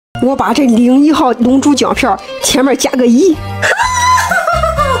我把这01号龙珠奖票前面加个1，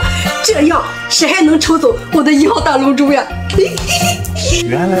这样谁还能抽走我的1号大龙珠呀？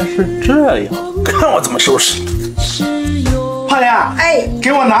原来是这样，看我怎么收拾！胖丫，哎，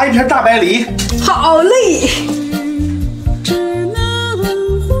给我拿一瓶大白梨。好嘞。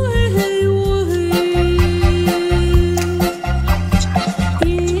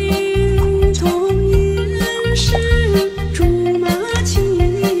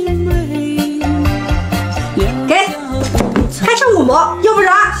要不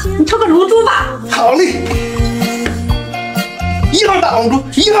然你抽个龙珠吧。好嘞，1号大龙珠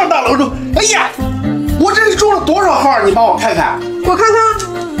，1号大龙珠。哎呀，我这是中了多少号？你帮我看看。我看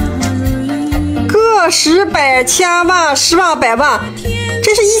看，个十百千万十万百万，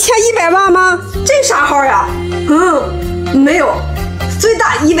这是1100万吗？这啥号呀？没有，最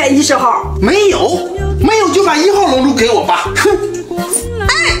大110号。没有就把1号龙珠给我吧。哼！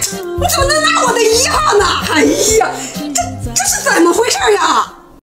哎，你怎么能拿我的1号呢？哎呀，这是怎么回事呀？